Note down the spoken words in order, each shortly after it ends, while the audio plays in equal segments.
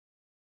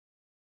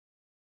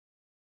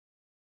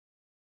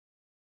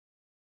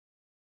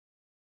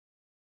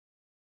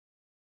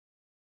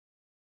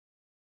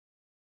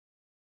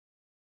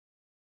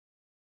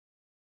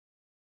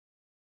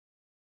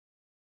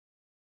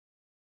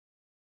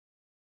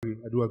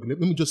do agree. Let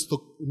me just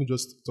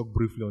talk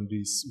briefly on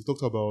this. We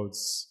talked about,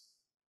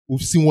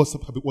 we've seen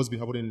what's been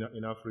happening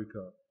in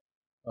Africa.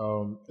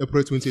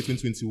 April 20,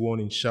 2021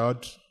 in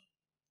Chad,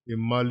 in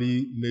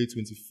Mali, May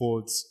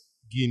 24th,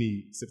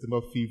 Guinea,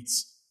 September 5th,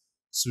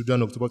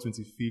 Sudan, October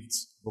 25th,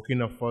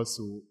 Burkina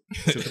Faso,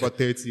 September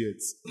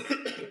 30th,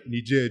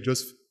 Niger,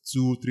 just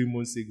 2-3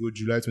 months ago,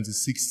 July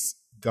 26th,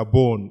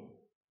 Gabon,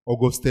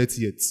 August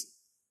 30th.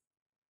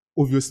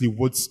 Obviously,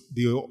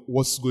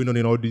 what's going on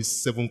in all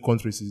these 7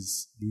 countries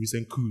is the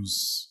recent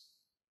coups.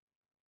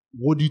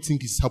 What do you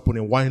think is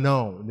happening? Why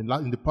now?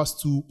 In the past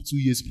two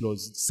years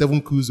plus,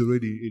 7 coups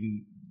already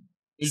in.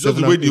 It's just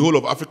the way the whole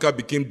of Africa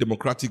became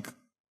democratic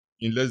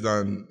in less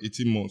than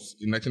 18 months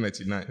in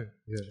 1999.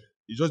 Yeah.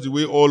 It's just the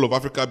way all of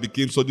Africa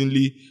became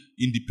suddenly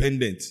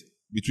independent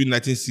between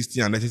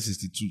 1960 and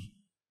 1962.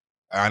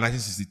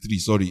 1963,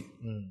 sorry.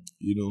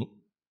 You know,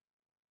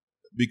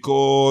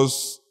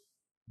 because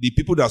the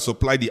people that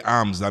supply the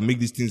arms that make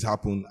these things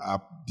happen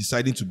are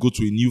deciding to go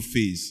to a new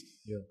phase.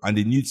 Yeah. And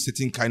they need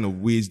certain kind of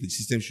ways the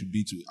system should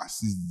be to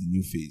assist the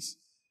new phase.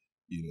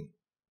 You know,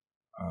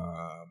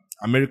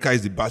 America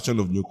is the bastion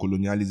of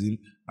neocolonialism,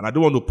 and I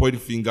don't want to point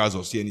fingers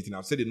or say anything.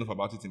 I've said enough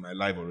about it in my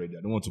life already.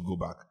 I don't want to go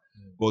back.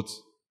 But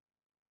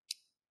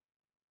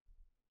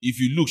if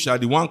you look,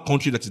 the one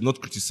country that is not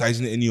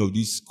criticizing any of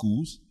these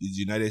schools is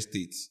the United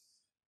States.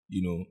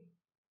 You know,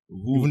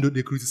 even though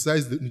they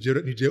criticized the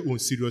Niger own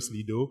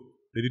seriously, though.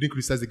 They didn't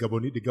criticize the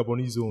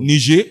Gabonese zone.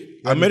 Niger?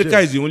 Yeah, America Niger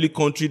is the only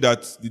country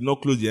that did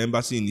not close the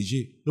embassy in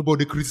Niger. No, but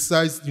they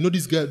criticized,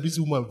 this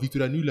woman,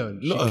 Victoria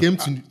Nuland. She came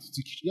to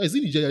is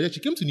it Niger? Yeah, she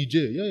came to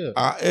Niger.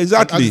 Yeah.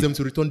 Exactly. And asked them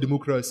to return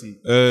democracy.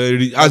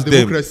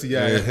 Democracy,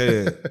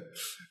 yeah.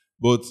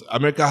 But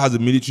America has a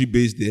military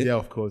base there. Yeah,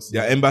 of course.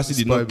 Their embassy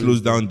did not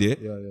close down there.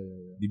 Yeah.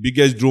 The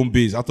biggest drone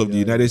base out of the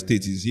United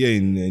States is here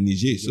in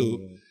Niger.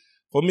 So,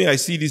 for me, I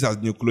see this as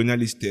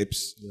neocolonialist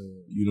steps,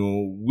 you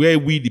know, where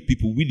we the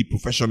people, we the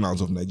professionals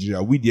of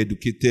Nigeria, we the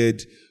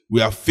educated, we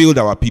have failed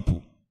our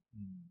people.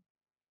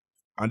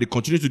 And they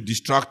continue to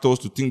distract us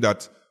to think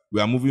that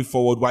we are moving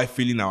forward while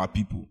failing our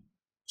people.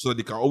 So that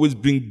they can always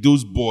bring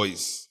those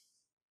boys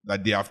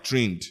that they have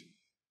trained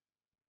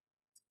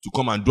to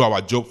come and do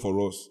our job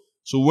for us.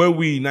 So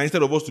when now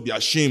instead of us to be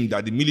ashamed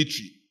that the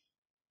military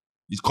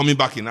is coming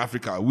back in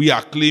Africa, we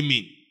are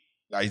claiming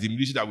that it's the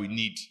military that we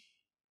need.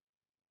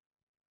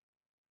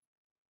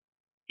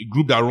 A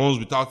group that runs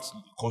without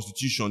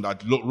constitution,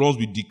 that runs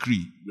with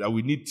decree, that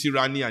we need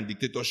tyranny and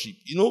dictatorship.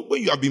 You know,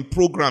 when you have been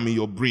programmed in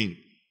your brain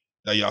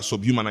that you are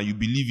subhuman and you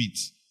believe it,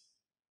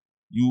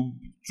 you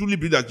truly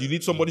believe that you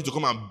need somebody to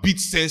come and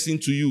beat sense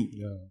into you.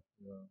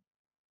 Yeah.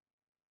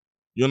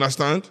 You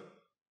understand?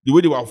 The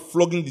way they were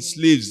flogging the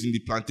slaves in the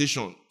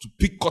plantation to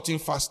pick cotton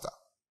faster.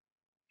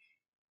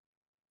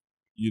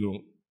 You know,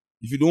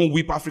 if you don't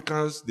whip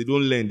Africans, they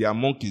don't learn. They are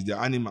monkeys, they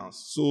are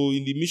animals. So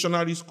in the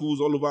missionary schools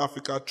all over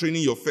Africa,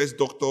 training your first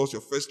doctors,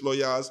 your first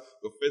lawyers,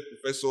 your first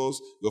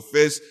professors, your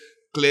first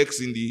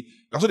clerks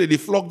that's what they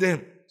flog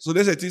them. So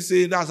they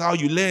say that's how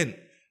you learn.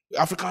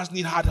 Africans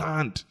need hard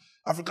hand.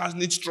 Africans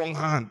need strong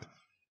hand.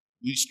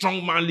 With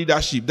strong man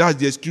leadership. That's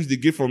the excuse they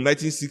gave from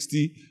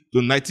 1960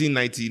 to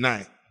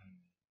 1999.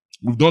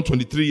 We've done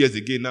 23 years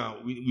again now.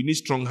 We need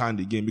strong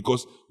hand again.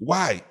 Because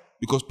why?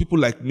 Because people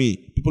like me,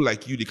 people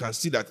like you, they can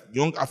see that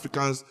young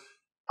Africans,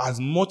 as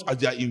much as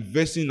they are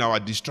investing in our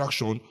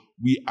distraction,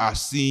 we are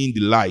seeing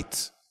the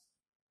light.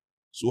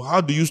 So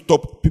how do you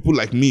stop people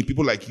like me,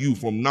 people like you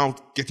from now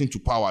getting to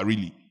power,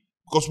 really?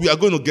 Because we are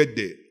going to get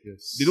there.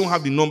 Yes. They don't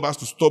have the numbers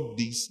to stop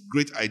these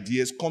great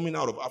ideas coming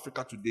out of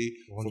Africa today,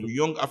 100%. from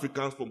young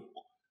Africans, from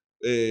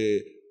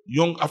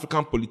young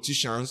African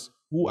politicians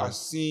who are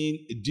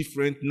seeing a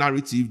different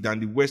narrative than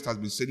the West has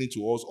been selling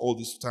to us all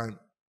this time.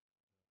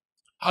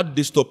 How did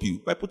they stop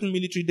you? By putting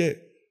military there.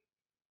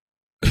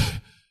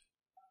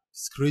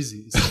 It's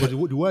crazy. But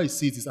the way I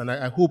see it is, and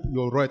I hope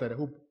you're right, and I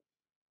hope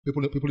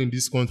people in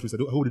these countries, I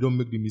hope they don't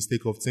make the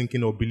mistake of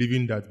thinking or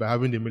believing that by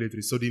having the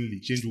military, suddenly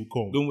change will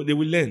come. They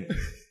will learn.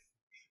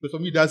 But for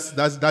me, that's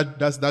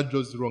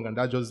just wrong, and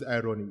that's just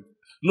irony.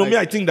 No,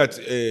 I think that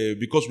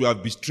because we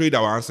have betrayed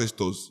our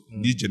ancestors,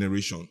 this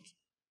generation,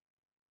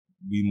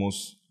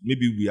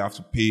 we have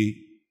to pay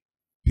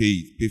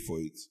for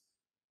it.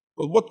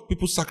 But what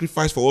people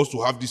sacrifice for us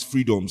to have these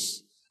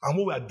freedoms and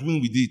what we are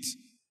doing with it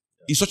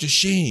is such a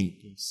shame.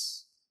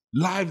 Yes.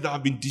 Lives that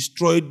have been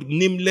destroyed,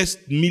 nameless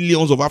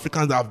millions of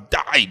Africans that have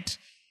died,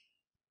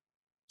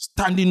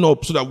 standing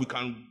up so that we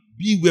can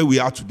be where we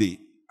are today.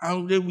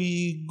 And then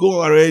we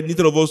go ahead,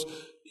 neither of us.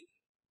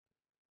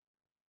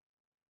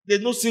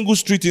 There's no single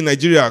street in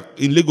Nigeria,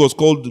 in Lagos,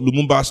 called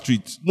Lumumba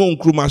Street, no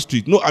Nkrumah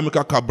Street, no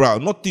Amilcar Cabral,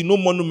 nothing, no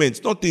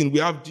monuments, nothing. We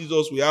have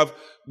Jesus,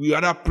 we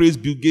rather praise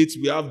Bill Gates,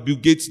 we have Bill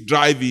Gates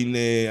Drive in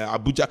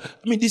Abuja.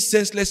 I mean, this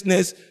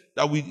senselessness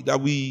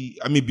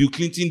Bill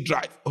Clinton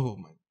Drive. Oh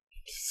my.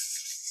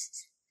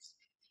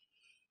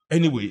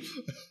 Anyway,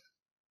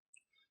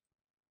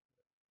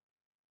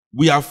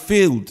 we have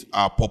failed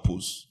our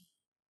purpose.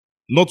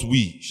 Not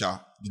we, Sha.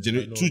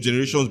 Two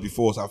generations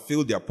before us have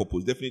failed their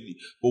purpose, definitely.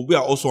 But we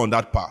are also on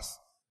that path.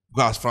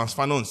 Because as Franz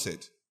Fanon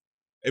said,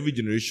 every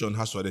generation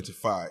has to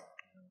identify.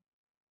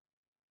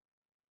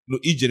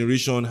 Each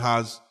generation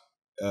has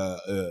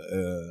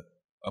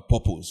a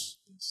purpose.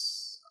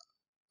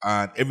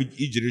 And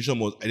each generation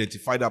must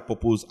identify that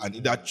purpose and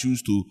either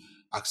choose to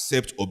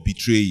accept or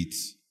betray it.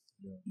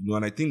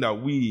 And I think that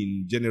we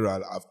in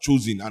general have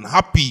chosen and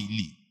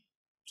happily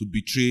to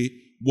betray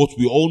what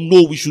we all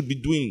know we should be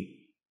doing.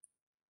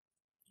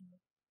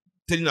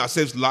 Telling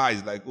ourselves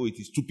lies like, oh, it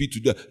is stupid to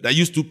do that.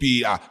 You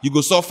stupid, you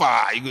go suffer.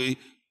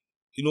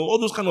 All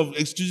those kind of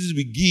excuses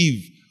we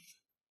give.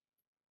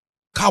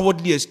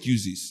 Cowardly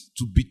excuses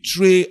to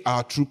betray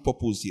our true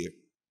purpose here.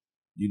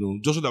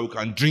 Just so that we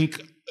can drink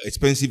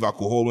expensive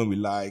alcohol when we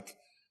like,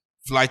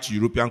 fly to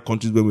European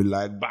countries when we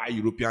like, buy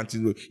European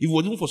things. If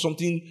we're doing for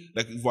something,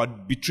 like if we're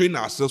betraying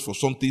ourselves for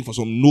something, for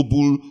some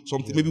noble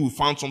something, maybe we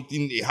found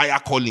something, a higher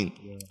calling,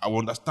 I will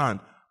understand.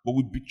 But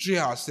we betray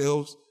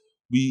ourselves,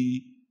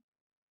 we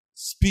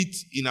spit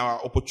in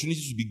our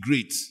opportunities to be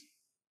great,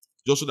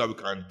 just so that we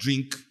can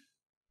drink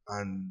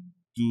and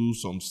do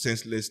some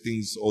senseless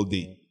things all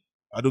day.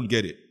 I don't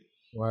get it.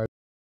 Right.